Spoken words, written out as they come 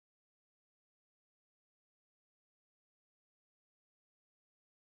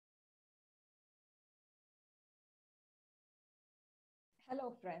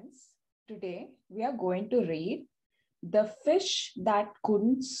Hello friends, today we are going to read The Fish That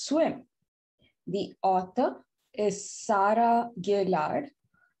Couldn't Swim. The author is Sarah Gaylard.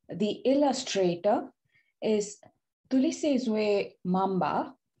 The illustrator is Thulisizwe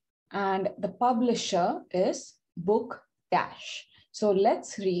Mamba and the publisher is Book Dash. So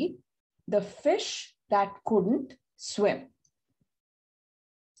let's read The Fish That Couldn't Swim.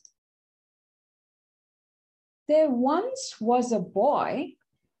 There once was a boy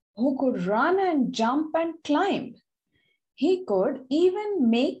who could run and jump and climb. He could even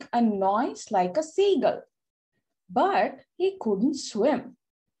make a noise like a seagull, but he couldn't swim.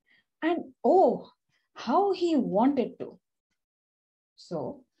 And oh, how he wanted to.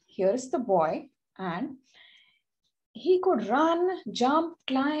 So here's the boy, and he could run, jump,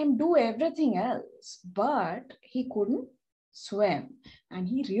 climb, do everything else, but he couldn't swim. And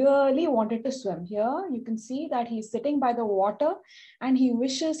he really wanted to swim. Here you can see that he's sitting by the water and he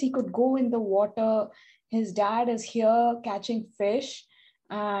wishes he could go in the water. His dad is here catching fish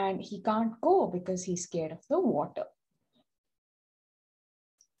and he can't go because he's scared of the water.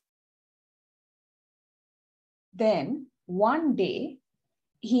 Then one day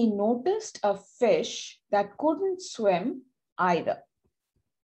he noticed a fish that couldn't swim either.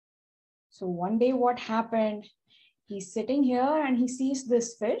 So one day what happened? He's sitting here and he sees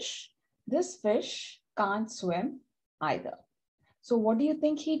this fish. This fish can't swim either. So what do you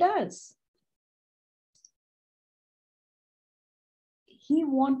think he does? He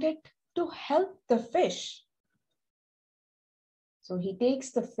wanted to help the fish. So he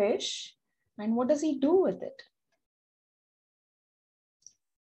takes the fish and what does he do with it?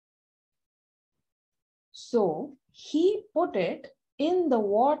 So he put it in the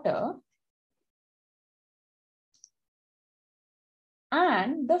water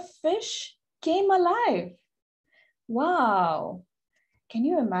and the fish came alive. Wow. Can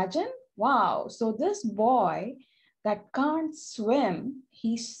you imagine? Wow. So this boy that can't swim,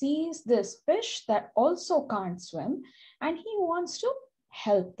 he sees this fish that also can't swim and he wants to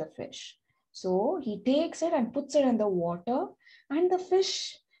help the fish. So he takes it and puts it in the water and the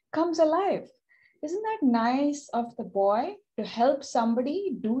fish comes alive. Isn't that nice of the boy to help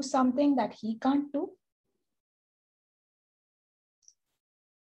somebody do something that he can't do?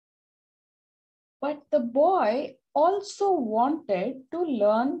 But the boy also wanted to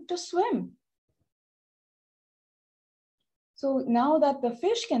learn to swim. So now that the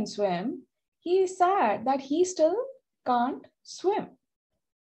fish can swim, he is sad that he still can't swim.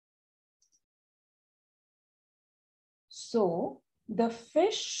 So the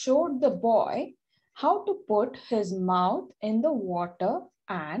fish showed the boy how to put his mouth in the water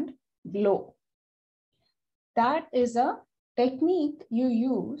and blow. That is a technique you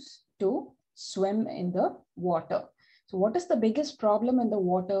use to swim in the water. So what is the biggest problem in the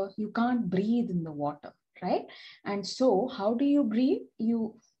water? You can't breathe in the water, right? And so how do you breathe?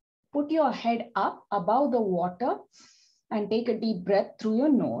 You put your head up above the water and take a deep breath through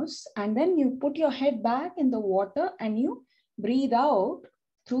your nose. And then you put your head back in the water and you breathe out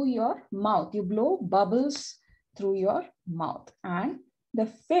through your mouth. You blow bubbles through your mouth. And the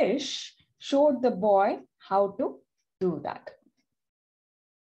fish showed the boy how to do that.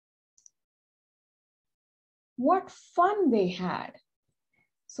 What fun they had.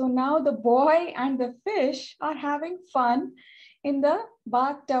 So now the boy and the fish are having fun in the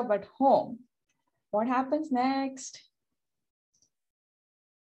bathtub at home. What happens next?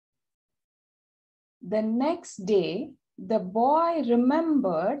 The next day, the boy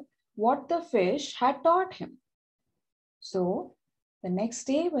remembered what the fish had taught him. So the next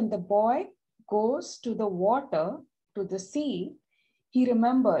day when the boy goes to the water, to the sea, he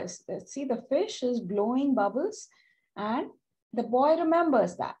remembers that, see, the fish is blowing bubbles and the boy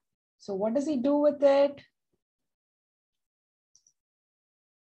remembers that. So what does he do with it?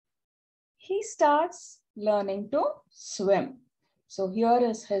 He starts learning to swim. So here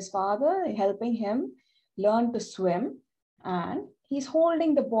is his father helping him learn to swim and he's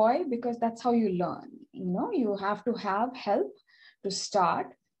holding the boy because that's how you learn. You know, you have to have help to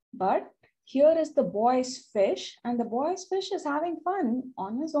start, but here is the boy's fish and the boy's fish is having fun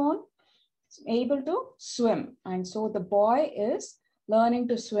on his own, able to swim. And so the boy is learning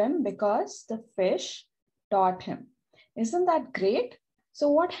to swim because the fish taught him. Isn't that great? So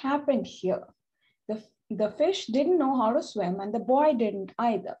what happened here? The fish didn't know how to swim and the boy didn't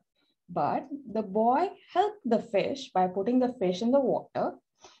either. But the boy helped the fish by putting the fish in the water.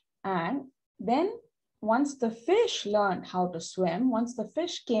 And then once the fish learned how to swim, once the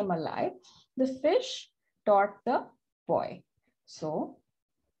fish came alive, the fish taught the boy. So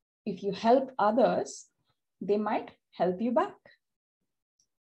if you help others, they might help you back.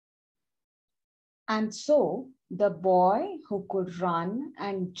 And so the boy who could run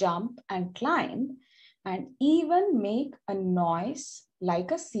and jump and climb and even make a noise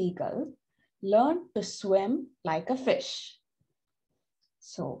like a seagull learned to swim like a fish.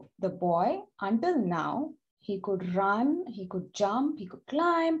 So the boy, until now, he could run, he could jump, he could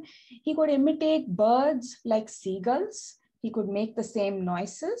climb, he could imitate birds like seagulls, he could make the same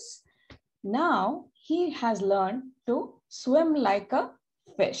noises. Now he has learned to swim like a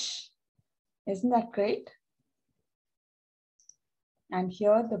fish. Isn't that great? And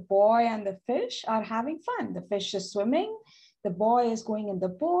here the boy and the fish are having fun. The fish is swimming. The boy is going in the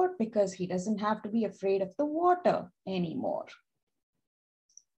boat because he doesn't have to be afraid of the water anymore.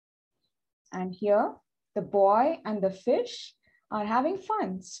 And here the boy and the fish are having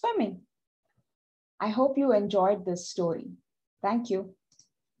fun swimming. I hope you enjoyed this story. Thank you.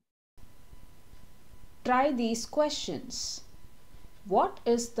 Try these questions. What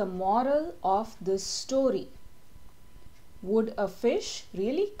is the moral of this story? Would a fish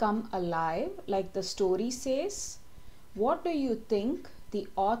really come alive like the story says? What do you think the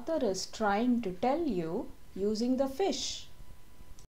author is trying to tell you using the fish?